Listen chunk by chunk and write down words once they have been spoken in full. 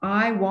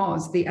I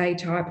was the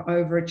A-type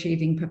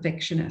overachieving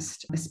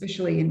perfectionist,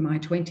 especially in my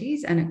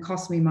 20s, and it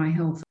cost me my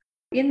health.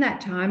 In that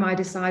time, I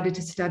decided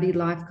to study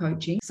life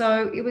coaching.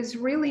 So it was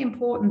really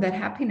important that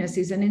happiness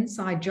is an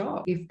inside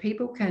job. If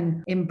people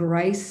can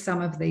embrace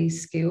some of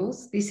these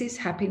skills, this is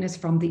happiness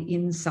from the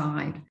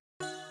inside.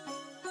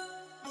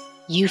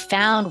 You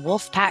found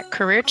Wolfpack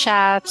Career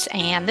Chats,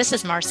 and this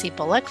is Marcy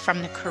Bullock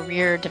from the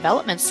Career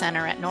Development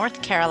Center at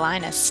North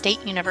Carolina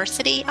State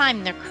University.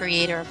 I'm the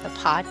creator of the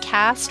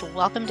podcast.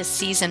 Welcome to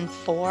Season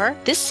 4.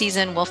 This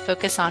season will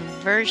focus on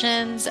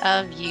versions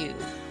of you,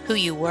 who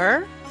you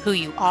were, who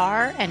you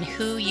are, and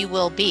who you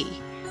will be.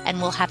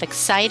 And we'll have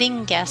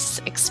exciting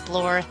guests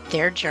explore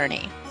their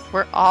journey.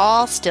 We're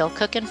all still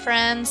cooking,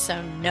 friends,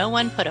 so no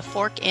one put a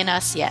fork in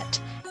us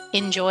yet.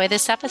 Enjoy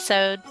this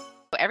episode.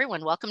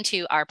 Everyone, welcome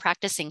to our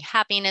Practicing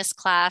Happiness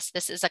class.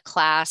 This is a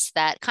class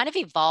that kind of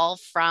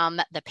evolved from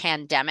the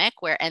pandemic,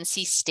 where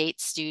NC State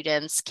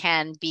students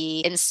can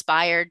be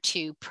inspired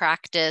to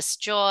practice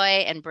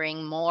joy and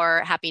bring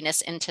more happiness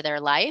into their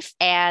life.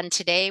 And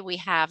today we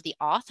have the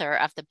author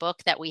of the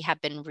book that we have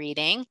been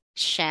reading,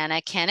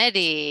 Shanna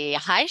Kennedy.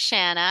 Hi,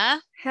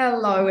 Shanna.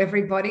 Hello,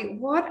 everybody.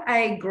 What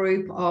a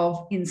group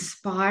of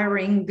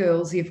inspiring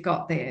girls you've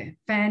got there.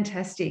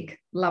 Fantastic.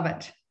 Love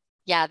it.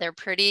 Yeah, they're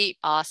pretty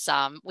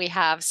awesome. We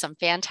have some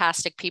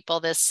fantastic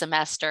people this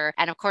semester.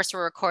 And of course,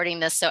 we're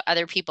recording this so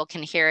other people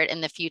can hear it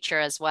in the future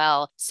as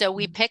well. So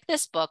we picked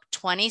this book,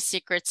 20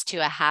 Secrets to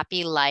a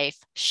Happy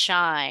Life,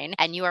 Shine.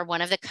 And you are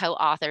one of the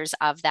co-authors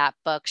of that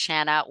book,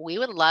 Shanna. We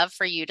would love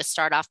for you to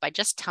start off by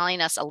just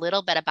telling us a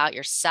little bit about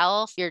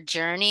yourself, your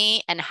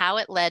journey, and how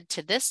it led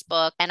to this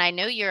book. And I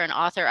know you're an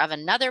author of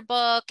another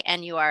book,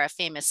 and you are a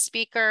famous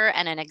speaker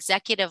and an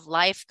executive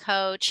life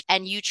coach,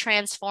 and you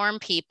transform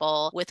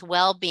people with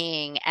well-being.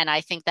 And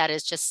I think that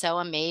is just so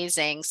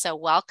amazing. So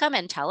welcome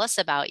and tell us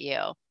about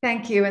you.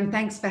 Thank you. And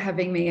thanks for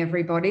having me,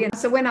 everybody. And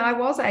so when I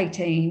was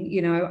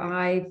 18,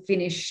 I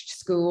finished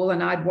school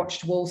and I'd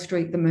watched Wall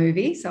Street, the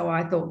movie. So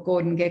I thought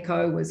Gordon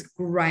Gekko was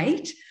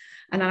great.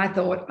 And I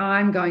thought,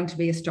 I'm going to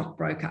be a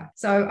stockbroker.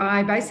 So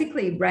I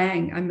basically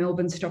rang a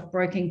Melbourne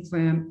stockbroking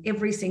firm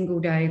every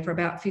single day for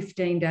about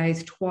 15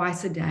 days,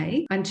 twice a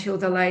day, until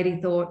the lady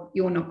thought,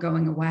 you're not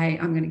going away.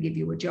 I'm going to give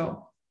you a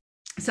job.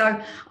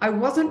 So I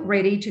wasn't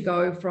ready to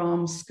go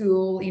from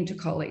school into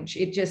college.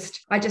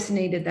 I just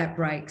needed that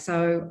break.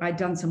 So I'd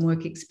done some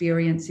work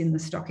experience in the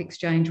stock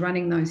exchange,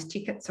 running those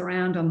tickets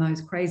around on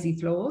those crazy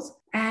floors.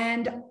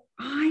 And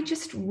I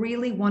just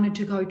really wanted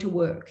to go to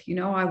work.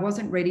 I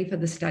wasn't ready for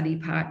the study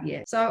part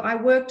yet. So I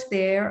worked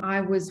there.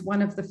 I was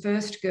one of the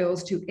first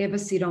girls to ever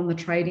sit on the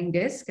trading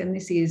desk. And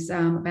this is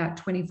about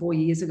 24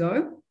 years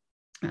ago.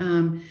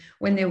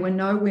 When there were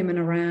no women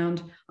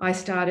around, I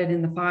started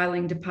in the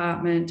filing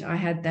department. I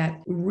had that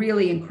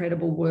really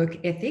incredible work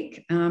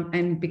ethic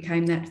and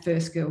became that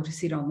first girl to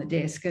sit on the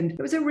desk. And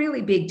it was a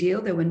really big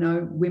deal. There were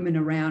no women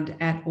around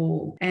at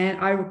all. And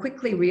I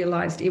quickly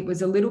realized it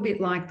was a little bit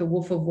like The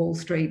Wolf of Wall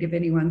Street, if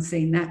anyone's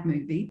seen that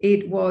movie.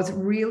 It was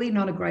really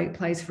not a great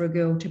place for a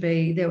girl to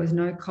be. There was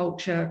no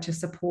culture to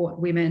support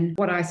women.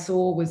 What I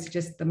saw was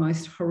just the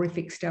most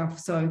horrific stuff.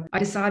 So I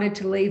decided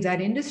to leave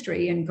that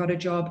industry and got a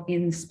job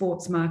in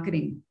sports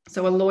marketing.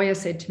 So a lawyer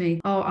said to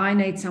me, I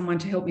need someone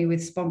to help me with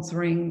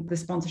sponsoring the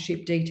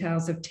sponsorship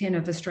details of 10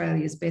 of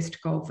Australia's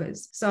best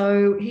golfers.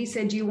 So he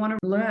said, do you want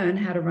to learn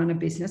how to run a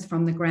business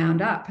from the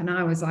ground up? And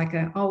I was like,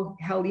 oh,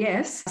 hell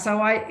yes.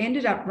 So I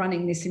ended up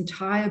running this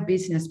entire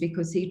business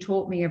because he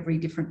taught me every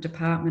different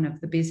department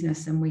of the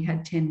business. And we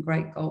had 10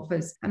 great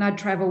golfers. And I'd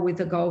travel with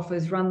the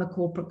golfers, run the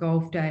corporate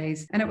golf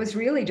days. And it was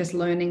really just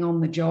learning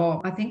on the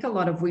job. I think a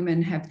lot of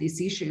women have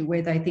this issue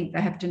where they think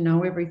they have to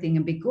know everything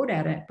and be good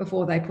at it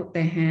before they put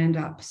their hand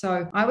up.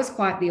 So I was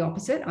quite the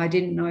opposite. I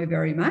didn't know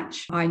very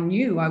much. I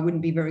knew I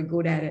wouldn't be very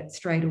good at it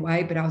straight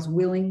away, but I was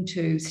willing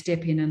to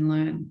step in and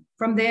learn.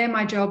 From there,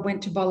 my job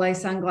went to Bolle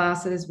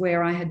Sunglasses,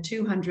 where I had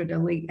 200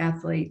 elite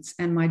athletes,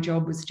 and my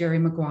job was Jerry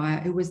Maguire,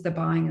 who was the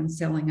buying and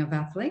selling of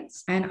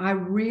athletes. And I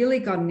really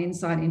got an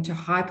insight into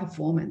high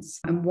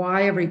performance and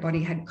why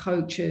everybody had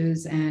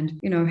coaches and,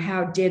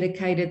 how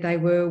dedicated they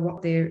were,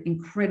 what their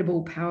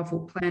incredible,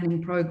 powerful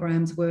planning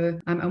programs were,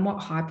 and what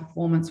high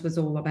performance was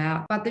all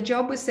about. But the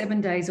job was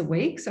 7 days a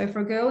week. So for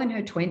a girl in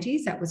her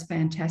 20s, that was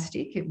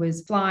fantastic. It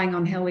was flying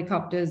on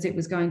helicopters. It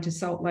was going to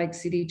Salt Lake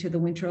City to the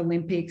Winter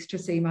Olympics to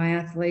see my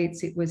athletes.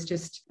 It was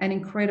just an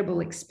incredible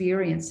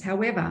experience.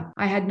 However,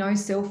 I had no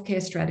self-care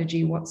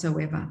strategy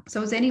whatsoever.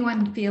 So is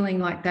anyone feeling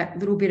like that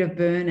little bit of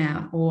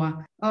burnout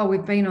or,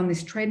 we've been on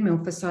this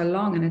treadmill for so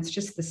long and it's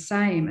just the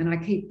same and I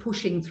keep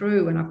pushing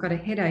through and I've got a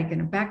headache and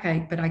a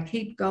backache, but I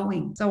keep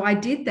going. So I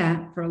did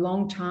that for a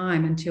long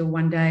time until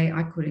one day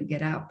I couldn't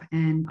get up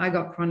and I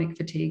got chronic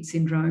fatigue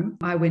syndrome.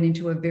 I went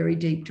into a very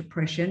deep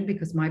depression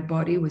because my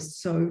body was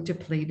so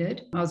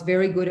depleted. I was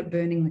very good at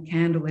burning the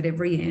candle at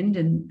every end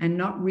and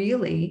not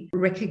really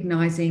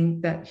recognizing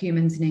that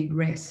humans need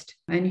rest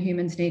and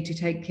humans need to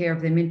take care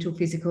of their mental,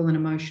 physical, and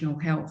emotional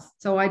health.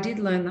 So I did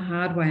learn the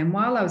hard way. And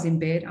while I was in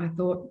bed, I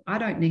thought, I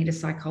don't don't need a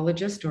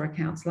psychologist or a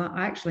counselor.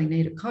 I actually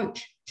need a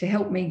coach to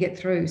help me get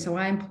through. So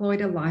I employed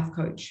a life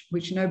coach,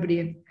 which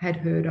nobody had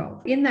heard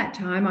of. In that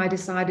time, I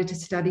decided to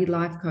study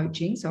life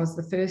coaching. So I was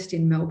the first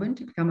in Melbourne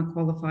to become a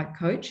qualified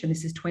coach. And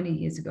this is 20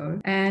 years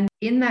ago. And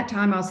in that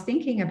time, I was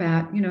thinking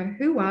about,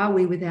 who are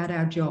we without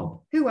our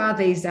job? Who are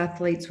these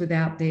athletes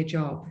without their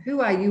job?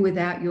 Who are you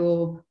without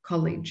your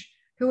college?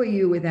 Who are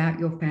you without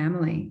your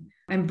family?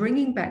 And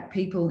bringing back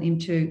people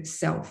into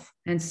self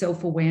and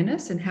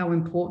self-awareness and how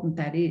important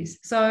that is.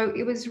 So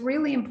it was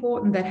really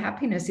important that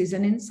happiness is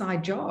an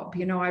inside job.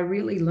 I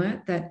really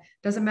learnt that it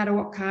doesn't matter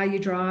what car you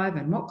drive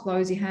and what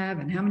clothes you have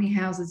and how many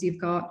houses you've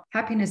got.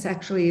 Happiness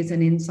actually is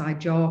an inside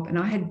job. And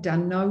I had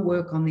done no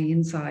work on the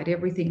inside.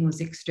 Everything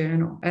was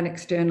external and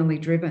externally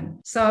driven.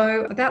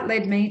 So that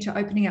led me to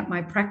opening up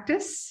my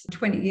practice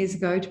 20 years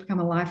ago to become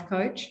a life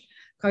coach,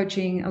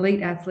 coaching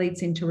elite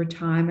athletes into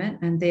retirement,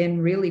 and then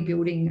really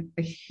building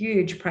a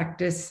huge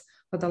practice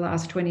for the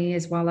last 20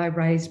 years while I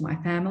raised my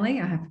family.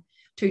 I have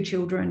 2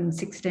 children,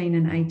 16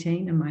 and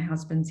 18, and my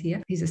husband's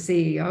here. He's a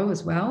CEO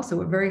as well. So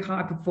we're a very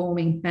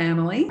high-performing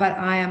family, but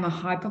I am a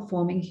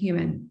high-performing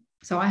human.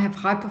 So I have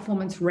high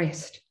performance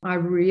rest. I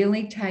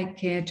really take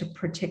care to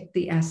protect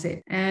the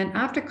asset. And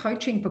after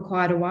coaching for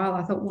quite a while,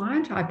 I thought, why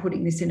aren't I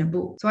putting this in a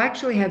book? So I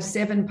actually have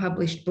 7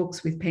 published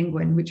books with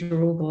Penguin, which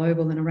are all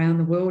global and around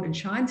the world, and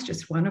Shine's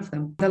just one of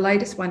them. The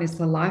latest one is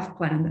the Life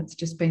Plan that's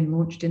just been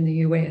launched in the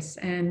US.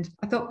 And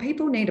I thought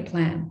people need a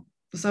plan.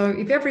 So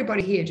if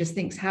everybody here just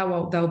thinks how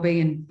old they'll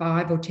be in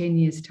 5 or 10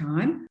 years'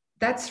 time,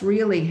 that's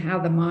really how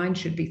the mind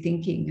should be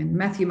thinking. And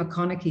Matthew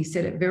McConaughey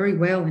said it very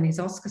well in his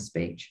Oscar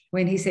speech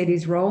when he said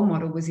his role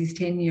model was his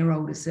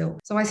 10-year-older self.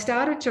 So I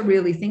started to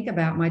really think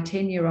about my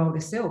 10-year-older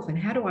self and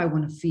how do I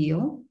want to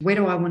feel? Where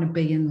do I want to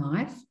be in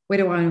life? Where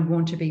do I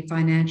want to be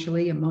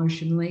financially,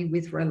 emotionally,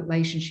 with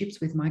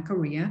relationships, with my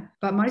career?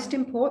 But most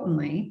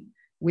importantly,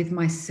 with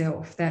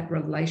myself, that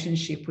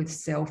relationship with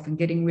self and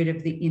getting rid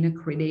of the inner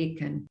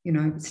critic and,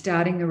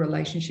 starting the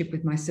relationship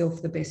with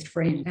myself, the best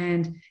friend.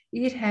 And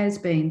it has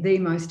been the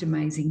most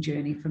amazing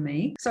journey for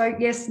me. So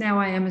yes, now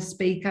I am a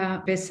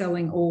speaker,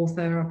 best-selling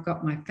author. I've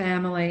got my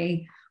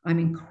family. I'm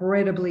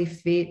incredibly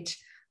fit.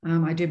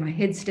 I do my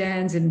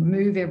headstands and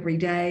move every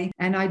day.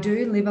 And I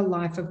do live a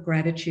life of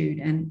gratitude.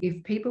 And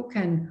if people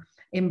can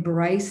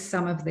embrace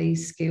some of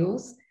these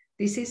skills,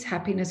 this is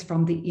happiness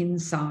from the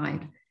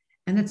inside.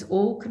 And it's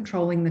all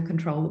controlling the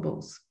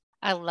controllables.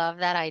 I love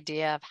that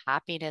idea of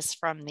happiness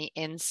from the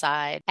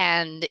inside.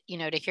 And,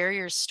 to hear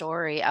your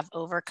story of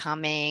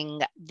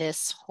overcoming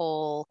this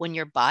whole, when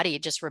your body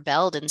just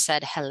rebelled and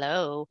said,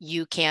 hello,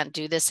 you can't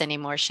do this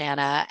anymore,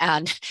 Shanna.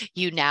 And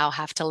you now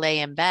have to lay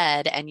in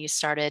bed, and you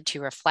started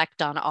to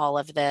reflect on all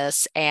of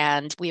this.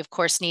 And we, of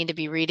course, need to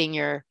be reading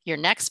your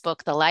next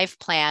book, The Life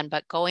Plan.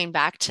 But going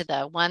back to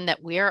the one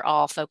that we're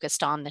all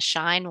focused on, the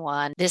Shine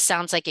one, this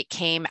sounds like it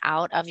came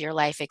out of your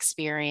life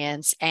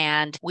experience.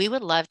 And we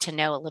would love to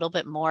know a little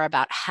bit more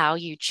about how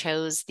you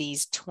chose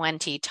these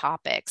 20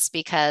 topics,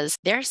 because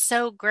they're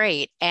so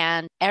great.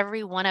 And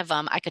every one of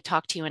them I could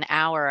talk to you an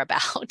hour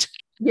about.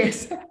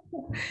 Yes.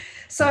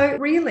 So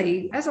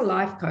really, as a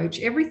life coach,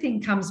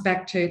 everything comes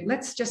back to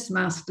let's just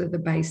master the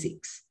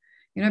basics.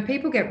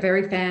 People get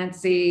very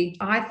fancy.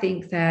 I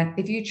think that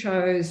if you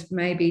chose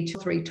maybe 2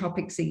 or 3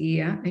 topics a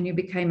year and you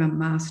became a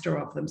master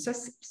of them, so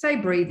say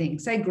breathing,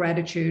 say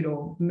gratitude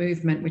or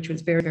movement, which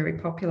was very, very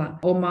popular,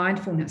 or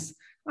mindfulness.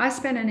 I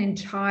spent an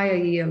entire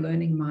year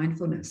learning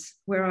mindfulness,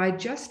 where I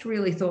just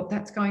really thought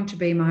that's going to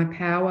be my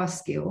power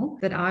skill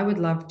that I would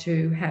love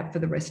to have for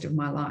the rest of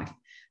my life.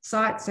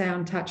 Sight,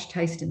 sound, touch,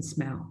 taste, and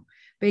smell.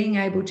 Being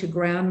able to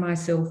ground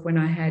myself when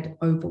I had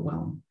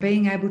overwhelm.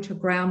 Being able to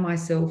ground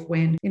myself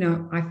when,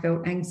 I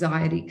felt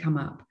anxiety come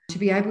up. To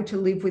be able to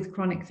live with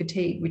chronic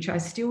fatigue, which I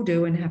still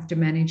do and have to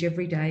manage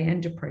every day,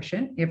 and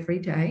depression every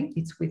day,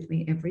 it's with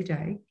me every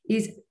day,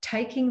 is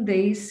taking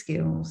these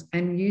skills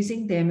and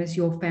using them as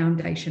your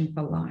foundation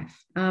for life.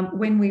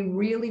 When we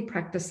really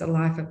practice a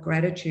life of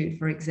gratitude,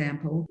 for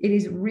example, it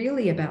is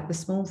really about the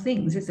small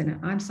things, isn't it?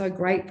 I'm so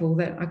grateful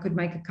that I could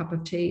make a cup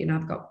of tea and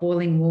I've got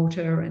boiling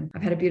water, and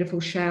I've had a beautiful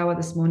shower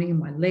this morning and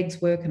my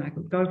legs work and I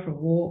could go for a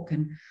walk,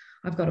 and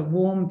I've got a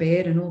warm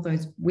bed, and all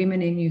those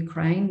women in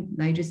Ukraine,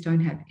 they just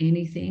don't have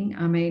anything.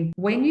 I mean,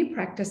 when you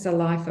practice a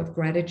life of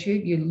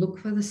gratitude, you look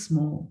for the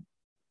small.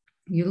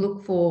 You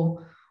look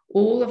for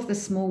all of the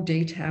small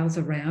details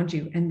around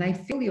you, and they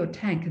fill your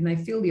tank and they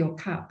fill your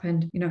cup.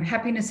 And,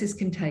 happiness is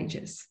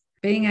contagious.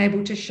 Being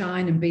able to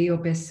shine and be your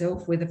best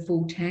self with a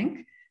full tank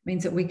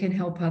means that we can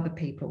help other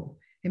people.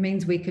 It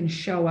means we can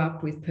show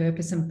up with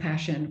purpose and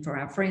passion for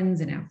our friends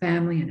and our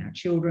family and our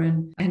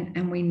children.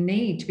 And we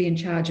need to be in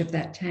charge of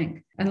that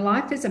tank. And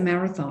life is a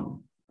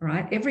marathon,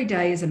 right? Every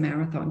day is a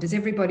marathon. Does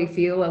everybody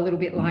feel a little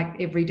bit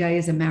like every day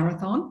is a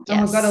marathon? Yes.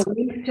 And we've got to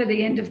leap to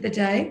the end of the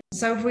day.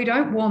 So if we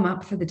don't warm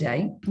up for the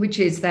day, which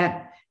is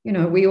that,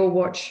 we all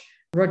watch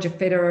Roger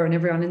Federer and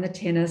everyone in the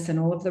tennis and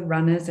all of the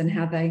runners and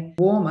how they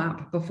warm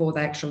up before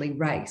they actually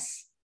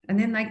race. And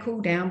then they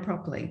cool down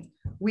properly.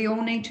 We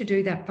all need to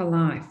do that for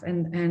life.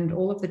 And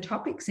all of the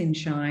topics in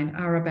Shine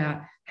are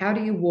about how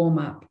do you warm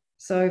up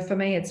So for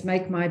me, it's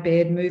make my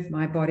bed, move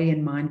my body,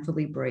 and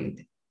mindfully breathe.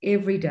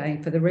 Every day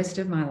for the rest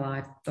of my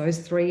life, those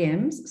 3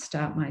 M's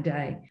start my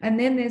day. And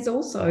then there's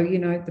also,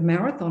 the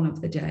marathon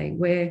of the day,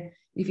 where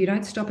if you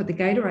don't stop at the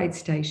Gatorade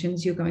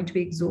stations, you're going to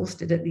be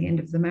exhausted at the end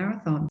of the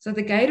marathon. So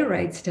the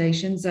Gatorade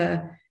stations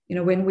are,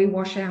 when we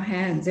wash our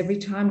hands, every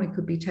time we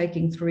could be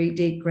taking 3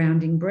 deep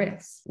grounding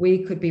breaths.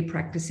 We could be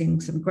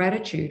practicing some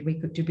gratitude. We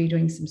could be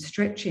doing some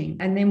stretching.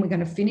 And then we're going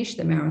to finish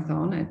the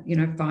marathon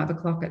at, 5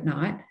 o'clock at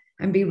night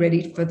and be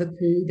ready for the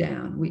cool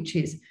down, which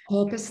is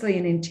purposely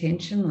and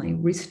intentionally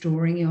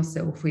restoring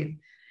yourself with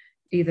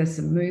either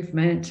some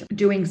movement,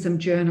 doing some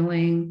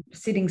journaling,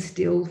 sitting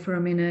still for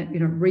a minute,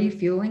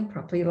 refueling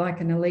properly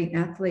like an elite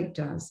athlete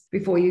does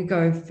before you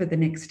go for the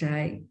next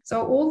day.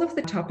 So all of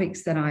the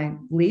topics that I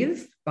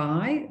live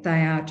by,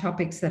 they are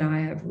topics that I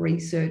have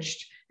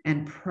researched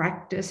and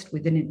practiced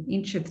within an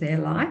inch of their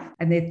life.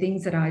 And they're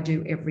things that I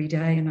do every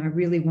day. And I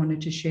really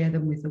wanted to share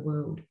them with the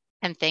world.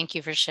 And thank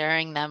you for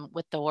sharing them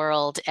with the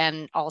world,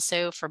 and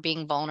also for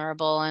being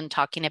vulnerable and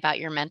talking about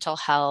your mental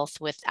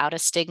health without a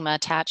stigma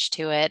attached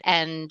to it,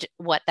 and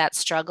what that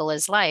struggle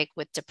is like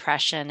with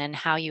depression and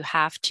how you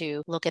have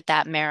to look at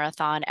that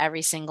marathon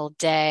every single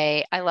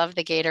day. I love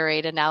the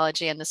Gatorade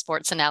analogy and the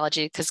sports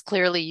analogy, because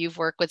clearly you've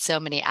worked with so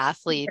many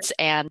athletes,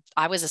 and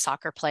I was a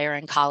soccer player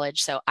in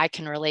college, so I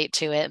can relate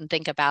to it and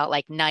think about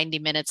like 90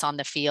 minutes on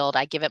the field.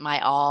 I give it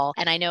my all.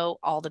 And I know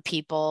all the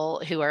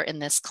people who are in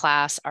this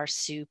class are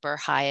super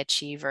high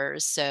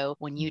achievers. So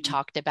when you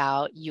talked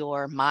about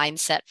your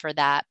mindset for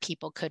that,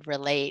 people could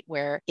relate,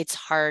 where it's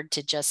hard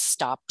to just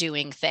stop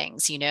doing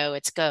things,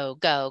 it's go,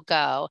 go,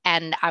 go.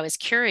 And I was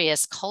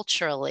curious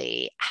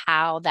culturally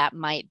how that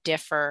might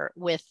differ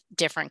with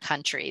different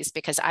countries,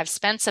 because I've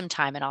spent some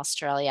time in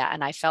Australia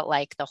and I felt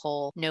like the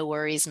whole no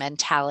worries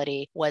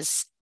mentality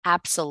was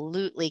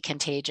absolutely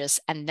contagious.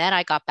 And then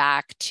I got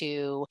back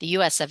to the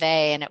US of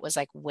A and it was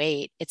like,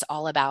 wait, it's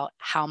all about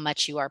how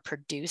much you are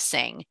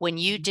producing. When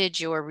you did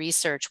your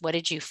research, what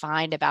did you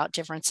find about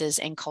differences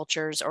in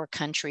cultures or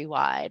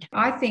countrywide?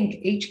 I think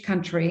each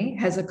country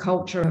has a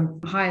culture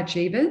of high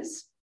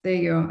achievers. They're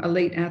your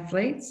elite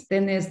athletes.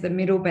 Then there's the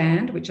middle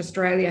band, which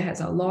Australia has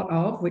a lot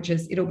of, which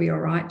is it'll be all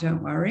right,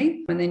 don't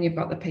worry. And then you've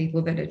got the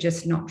people that are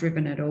just not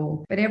driven at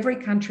all. But every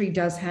country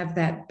does have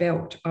that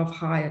belt of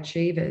high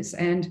achievers.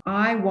 And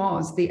I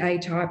was the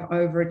A-type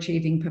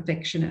overachieving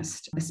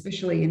perfectionist,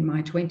 especially in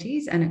my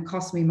 20s, and it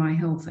cost me my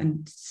health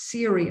and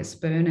serious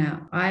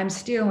burnout. I am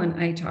still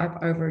an A-type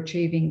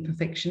overachieving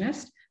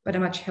perfectionist, but a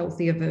much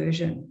healthier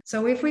version.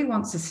 So if we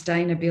want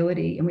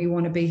sustainability and we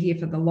want to be here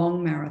for the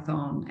long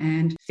marathon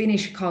and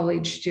finish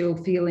college still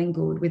feeling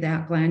good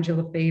without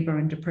glandular fever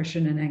and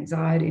depression and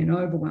anxiety and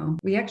overwhelm,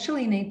 we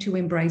actually need to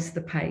embrace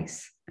the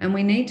pace. And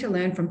we need to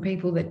learn from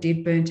people that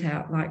did burnt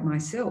out like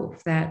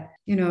myself that,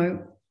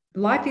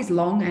 life is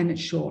long and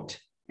it's short.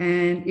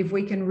 And if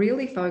we can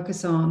really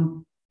focus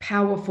on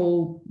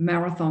powerful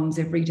marathons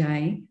every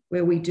day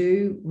where we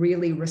do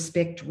really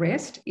respect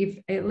rest. If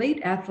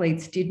elite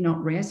athletes did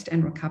not rest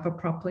and recover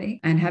properly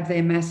and have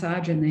their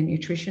massage and their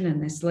nutrition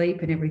and their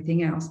sleep and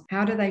everything else,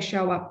 how do they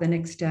show up the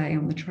next day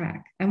on the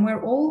track? And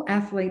we're all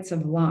athletes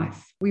of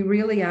life. We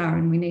really are.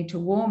 And we need to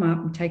warm up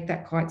and take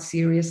that quite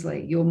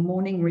seriously. Your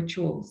morning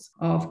rituals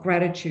of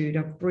gratitude,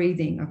 of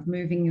breathing, of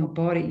moving your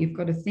body. You've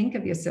got to think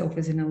of yourself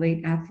as an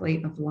elite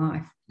athlete of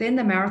life. Then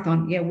the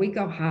marathon, we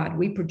go hard.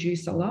 We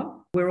produce a lot.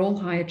 We're all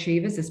high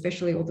achievers,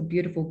 especially all the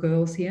beautiful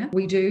girls here.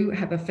 We do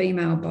have a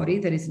female body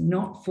that is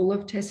not full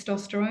of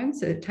testosterone,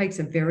 so it takes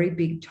a very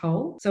big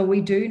toll. So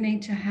we do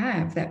need to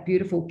have that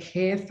beautiful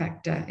care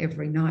factor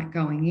every night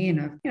going in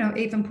of,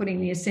 even putting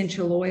the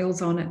essential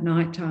oils on at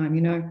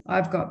nighttime.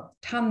 I've got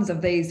tons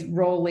of these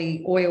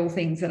rolly oil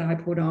things that I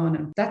put on,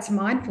 and that's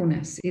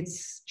mindfulness.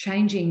 It's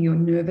changing your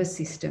nervous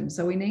system.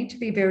 So we need to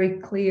be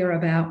very clear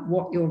about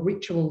what your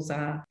rituals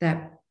are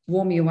that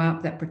warm you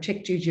up, that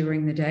protect you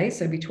during the day.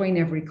 So between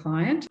every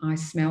client, I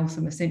smell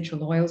some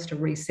essential oils to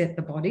reset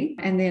the body.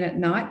 And then at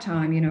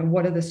nighttime,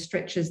 what are the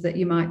stretches that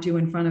you might do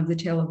in front of the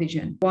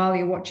television? While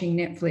you're watching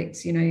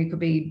Netflix, you could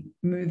be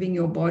moving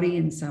your body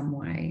in some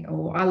way.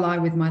 Or I lie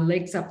with my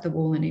legs up the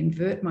wall and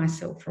invert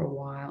myself for a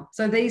while.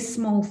 So these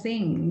small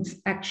things,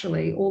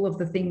 actually, all of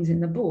the things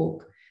in the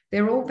book,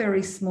 they're all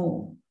very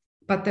small,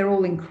 but they're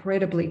all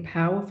incredibly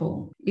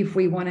powerful if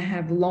we want to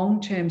have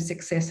long-term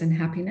success and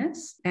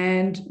happiness.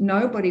 And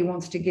nobody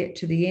wants to get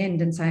to the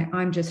end and say,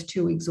 I'm just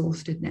too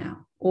exhausted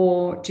now,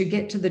 or to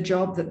get to the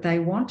job that they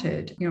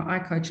wanted. I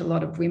coach a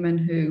lot of women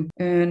who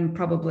earn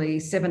probably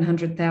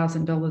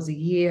 $700,000 a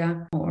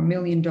year or $1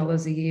 million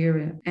a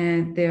year,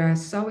 and they are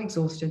so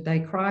exhausted. They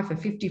cry for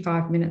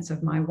 55 minutes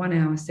of my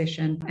 1-hour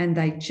session, and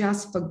they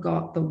just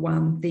forgot the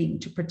one thing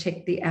to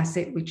protect the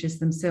asset, which is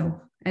themselves.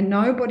 And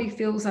nobody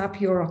fills up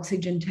your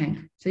oxygen tank.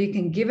 So you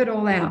can give it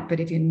all out, but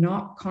if you're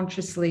not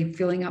consciously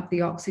filling up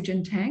the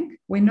oxygen tank,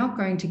 we're not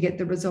going to get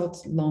the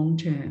results long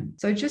term.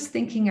 So just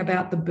thinking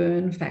about the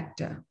burn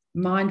factor,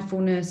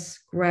 mindfulness,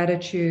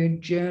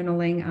 gratitude,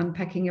 journaling,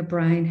 unpacking your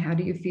brain. How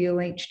do you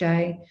feel each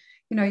day?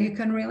 You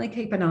can really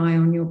keep an eye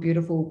on your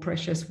beautiful,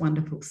 precious,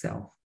 wonderful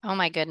self. Oh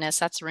my goodness,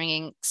 that's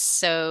ringing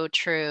so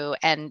true.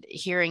 And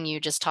hearing you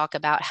just talk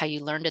about how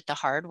you learned it the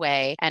hard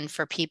way, and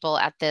for people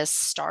at this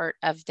start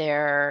of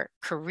their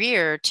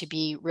career to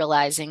be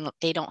realizing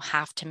they don't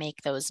have to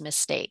make those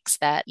mistakes.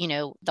 That,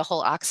 the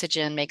whole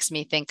oxygen makes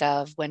me think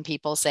of when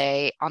people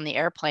say on the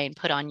airplane,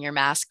 put on your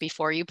mask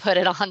before you put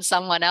it on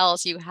someone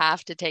else. You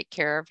have to take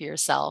care of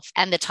yourself.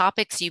 And the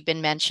topics you've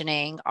been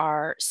mentioning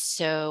are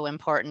so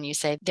important. You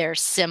say they're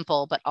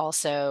simple, but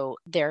also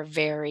they're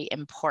very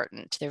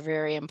important. They're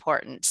very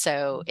important.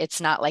 So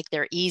it's not like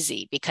they're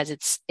easy, because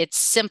it's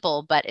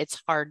simple, but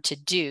it's hard to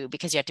do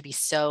because you have to be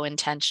so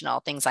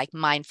intentional. Things like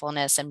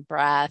mindfulness and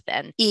breath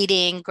and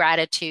eating,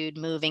 gratitude,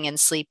 moving, and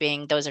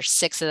sleeping. Those are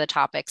 6 of the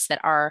topics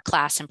that our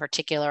class in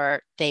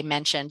particular, they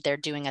mentioned they're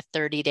doing a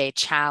 30-day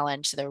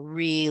challenge. So they're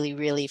really,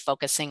 really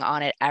focusing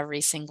on it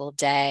every single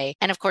day.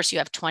 And of course, you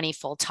have 20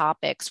 full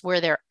topics. Were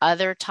there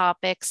other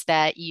topics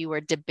that you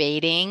were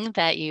debating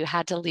that you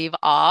had to leave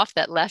off,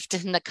 that left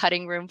in the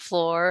cutting room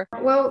floor?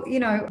 Well,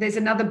 there's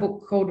another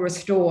book called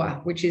Restore,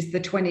 which is the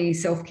 20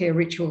 self-care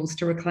rituals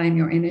to reclaim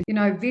your energy.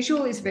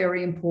 Visual is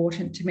very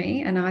important to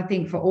me. And I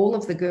think for all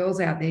of the girls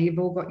out there, you've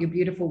all got your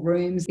beautiful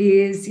rooms,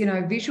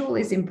 visual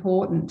is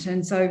important.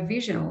 And so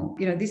visual,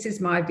 this is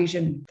my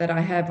vision that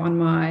I have on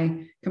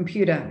my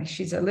computer.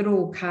 She's a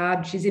little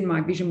card. She's in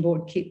my vision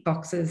board kit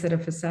boxes that are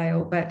for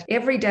sale. But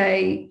every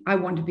day I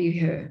want to be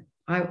her.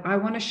 I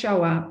want to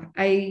show up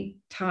a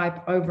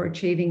type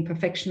overachieving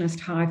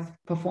perfectionist high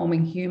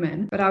performing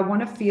human, but I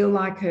want to feel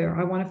like her.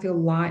 I want to feel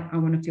light. I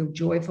want to feel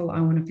joyful. I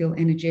want to feel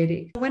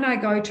energetic. When I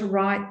go to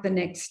write the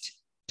next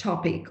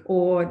topic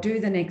or do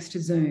the next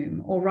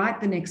Zoom or write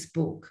the next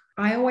book,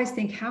 I always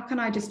think, how can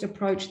I just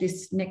approach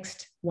this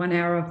next 1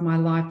 hour of my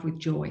life with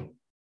joy,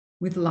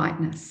 with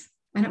lightness?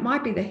 And it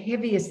might be the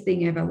heaviest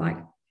thing ever, like,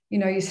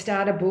 you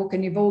start a book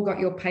and you've all got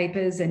your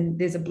papers and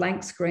there's a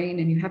blank screen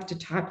and you have to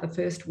type the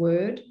first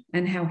word,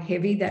 and how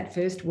heavy that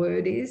first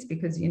word is,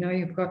 because,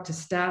 you've got to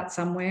start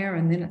somewhere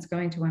and then it's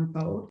going to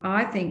unfold.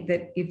 I think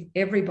that if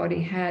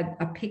everybody had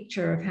a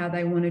picture of how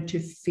they wanted to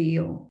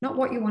feel, not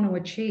what you want to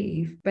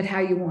achieve, but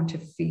how you want to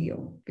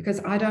feel, because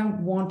I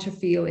don't want to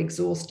feel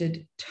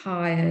exhausted,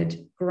 tired,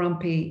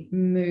 grumpy,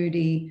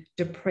 moody,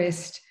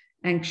 depressed,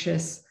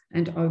 anxious,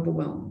 and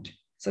overwhelmed.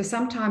 So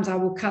sometimes I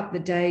will cut the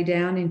day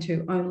down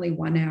into only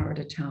 1 hour at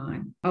a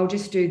time. I'll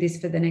just do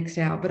this for the next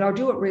hour, but I'll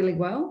do it really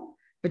well,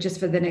 but just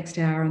for the next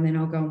hour, and then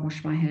I'll go and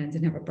wash my hands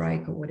and have a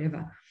break or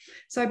whatever.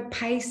 So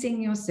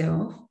pacing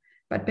yourself,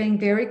 but being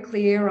very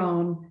clear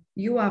on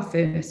you are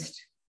first.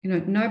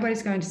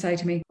 Nobody's going to say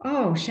to me,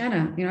 oh,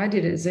 Shanna, I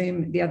did a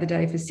Zoom the other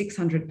day for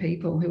 600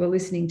 people who were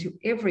listening to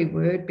every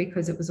word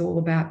because it was all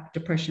about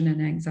depression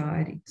and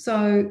anxiety.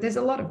 So there's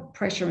a lot of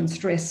pressure and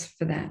stress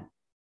for that.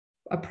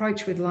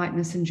 Approach with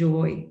lightness and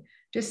joy.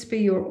 Just be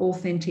your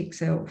authentic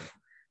self.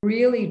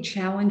 Really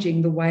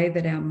challenging the way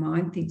that our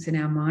mind thinks and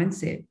our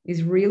mindset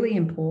is really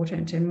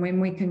important. And when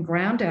we can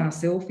ground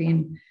ourselves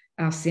in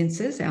our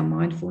senses, our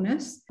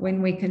mindfulness,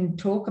 when we can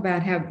talk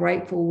about how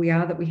grateful we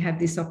are that we have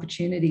this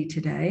opportunity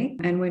today,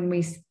 and when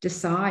we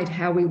decide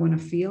how we want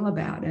to feel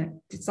about it,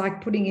 it's like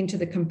putting into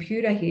the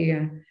computer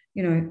here,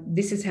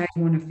 this is how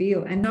you want to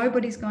feel. And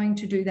nobody's going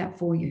to do that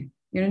for you.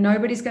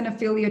 Nobody's going to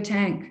fill your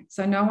tank.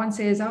 So no one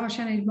says, oh,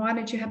 Shannon, why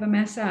don't you have a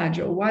massage?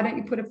 Or why don't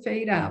you put a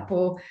feet up?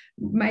 Or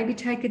maybe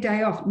take a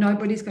day off.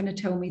 Nobody's going to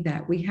tell me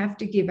that. We have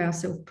to give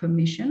ourselves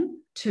permission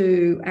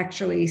to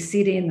actually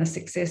sit in the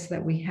success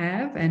that we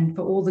have, and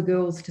for all the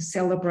girls to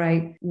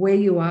celebrate where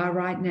you are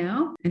right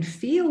now and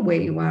feel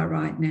where you are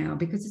right now,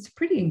 because it's a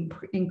pretty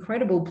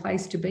incredible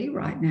place to be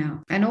right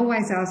now. And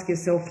always ask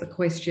yourself the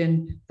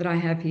question that I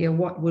have here,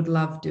 what would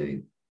love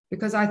do?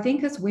 Because I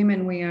think as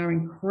women, we are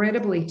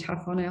incredibly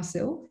tough on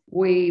ourselves.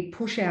 We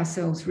push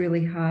ourselves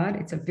really hard.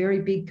 It's a very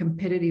big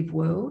competitive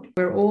world.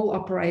 We're all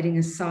operating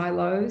as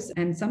silos.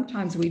 And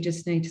sometimes we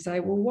just need to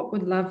say, well, what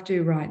would love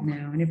do right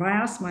now? And if I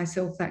ask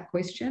myself that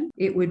question,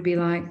 it would be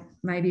like,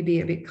 maybe be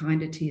a bit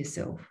kinder to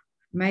yourself.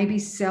 Maybe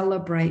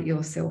celebrate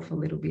yourself a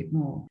little bit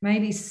more.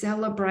 Maybe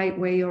celebrate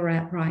where you're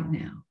at right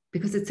now,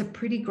 because it's a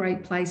pretty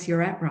great place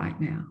you're at right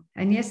now.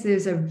 And yes,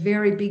 there's a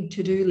very big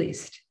to-do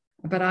list.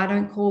 But I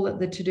don't call it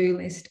the to-do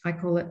list. I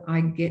call it I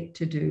get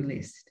to do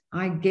list.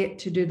 I get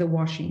to do the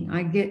washing.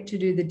 I get to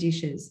do the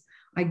dishes.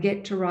 I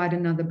get to write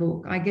another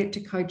book. I get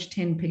to coach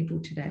 10 people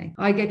today.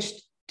 I get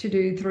to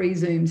do 3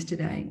 Zooms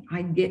today.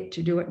 I get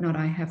to do it, not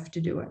I have to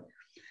do it.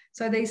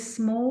 So these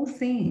small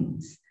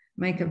things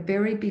make a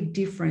very big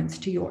difference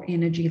to your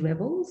energy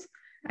levels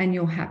and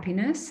your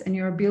happiness and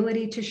your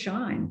ability to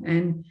shine.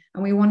 And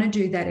we want to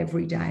do that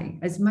every day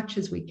as much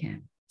as we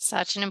can.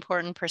 Such an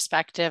important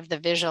perspective, the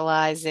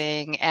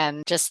visualizing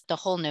and just the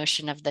whole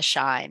notion of the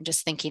shine,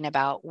 just thinking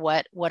about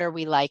what are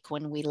we like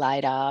when we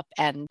light up.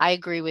 And I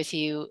agree with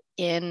you,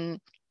 in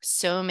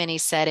so many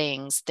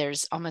settings,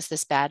 there's almost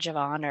this badge of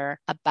honor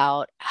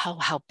about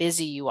how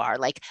busy you are.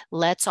 Like,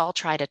 let's all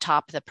try to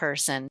top the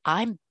person.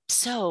 I'm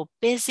so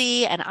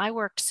busy and I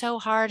worked so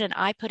hard and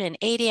I put in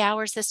 80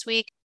 hours this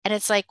week. And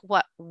it's like,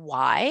 what,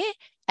 why?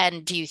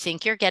 And do you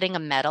think you're getting a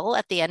medal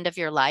at the end of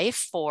your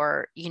life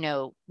for,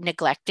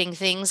 neglecting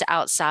things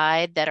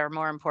outside that are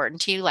more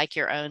important to you, like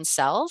your own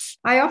self?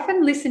 I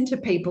often listen to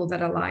people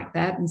that are like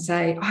that and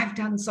say, I've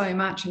done so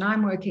much and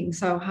I'm working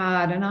so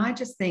hard. And I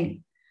just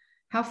think,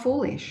 how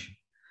foolish.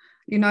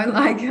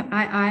 I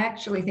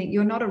actually think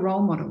you're not a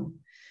role model.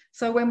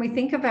 So when we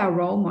think of our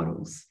role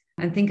models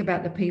and think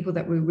about the people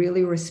that we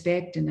really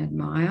respect and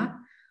admire,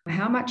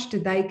 how much do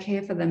they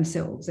care for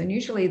themselves? And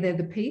usually they're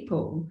the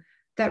people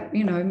that,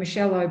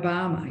 Michelle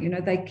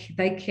Obama,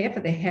 they care for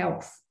their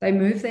health. They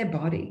move their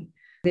body.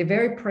 They're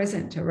very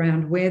present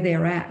around where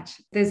they're at.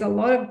 There's a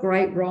lot of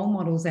great role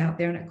models out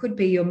there, and it could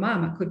be your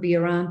mum, it could be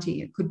your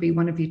auntie, it could be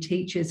one of your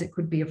teachers, it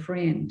could be a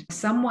friend,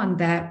 someone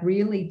that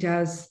really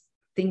does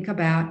think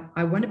about,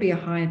 I want to be a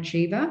high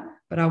achiever,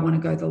 but I want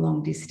to go the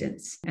long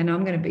distance and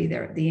I'm going to be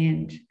there at the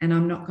end and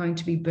I'm not going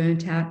to be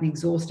burnt out and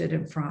exhausted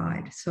and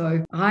fried.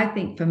 So I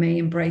think for me,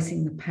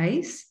 embracing the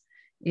pace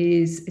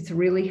it's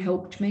really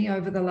helped me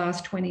over the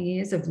last 20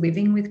 years of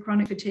living with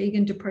chronic fatigue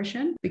and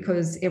depression,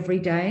 because every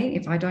day,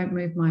 if I don't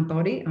move my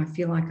body, I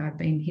feel like I've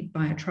been hit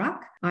by a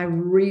truck. I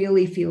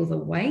really feel the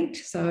weight.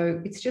 So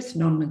it's just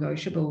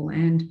non-negotiable.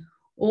 And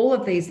all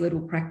of these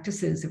little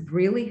practices have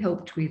really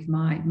helped with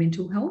my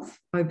mental health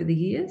over the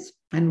years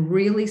and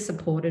really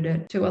supported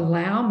it to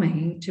allow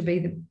me to be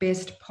the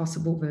best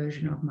possible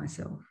version of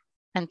myself.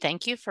 And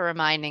thank you for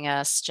reminding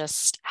us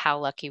just how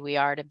lucky we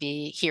are to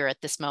be here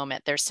at this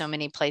moment. There's so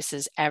many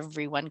places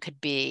everyone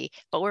could be,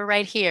 but we're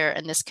right here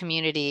in this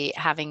community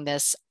having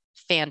this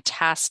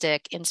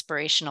fantastic,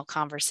 inspirational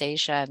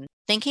conversation.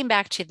 Thinking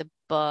back to the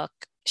book,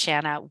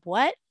 Shanna,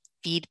 what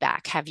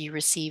feedback have you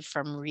received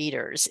from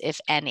readers, if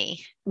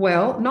any?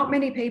 Well, not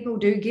many people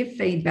do give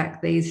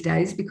feedback these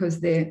days because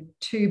they're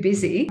too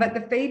busy. But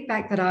the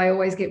feedback that I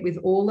always get with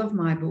all of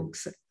my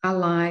books are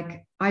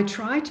like, I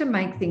try to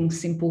make things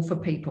simple for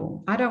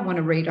people. I don't want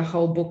to read a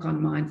whole book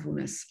on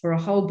mindfulness or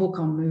a whole book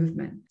on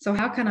movement. So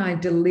how can I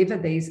deliver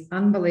these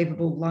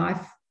unbelievable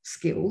life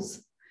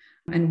skills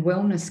and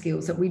wellness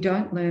skills that we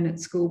don't learn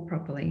at school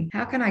properly?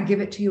 How can I give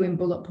it to you in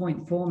bullet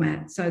point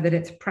format so that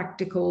it's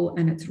practical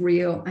and it's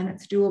real and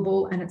it's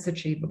doable and it's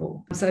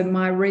achievable? So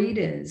my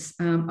readers,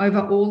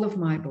 over all of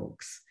my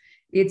books,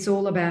 it's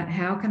all about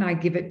how can I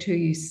give it to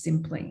you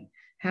simply?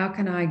 How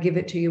can I give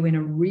it to you in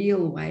a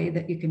real way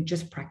that you can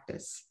just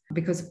practice?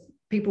 Because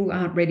people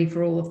aren't ready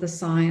for all of the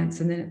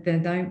science and then they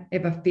don't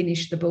ever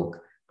finish the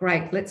book.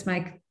 Great, let's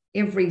make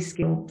every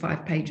skill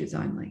 5 pages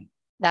only.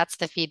 That's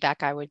the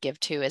feedback I would give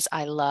too, is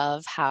I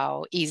love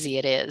how easy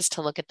it is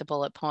to look at the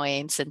bullet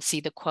points and see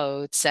the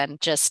quotes and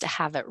just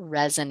have it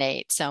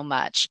resonate so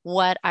much.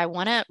 What I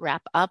want to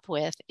wrap up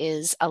with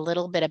is a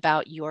little bit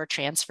about your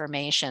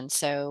transformation.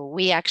 So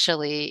we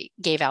actually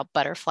gave out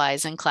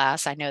butterflies in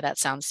class. I know that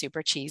sounds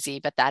super cheesy,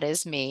 but that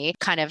is me,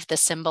 kind of the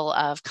symbol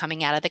of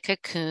coming out of the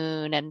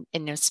cocoon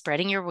and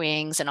spreading your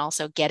wings and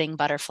also getting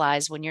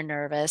butterflies when you're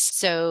nervous.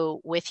 So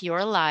with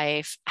your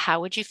life, how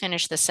would you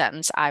finish the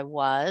sentence? I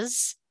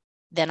was,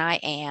 then I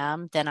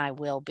am, then I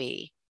will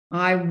be.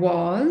 I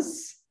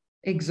was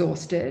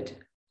exhausted.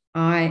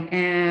 I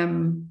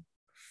am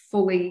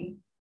fully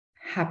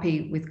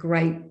happy with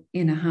great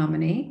inner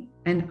harmony.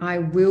 And I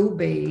will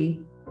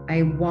be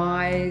a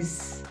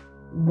wise,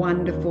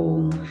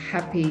 wonderful,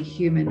 happy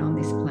human on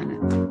this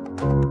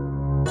planet.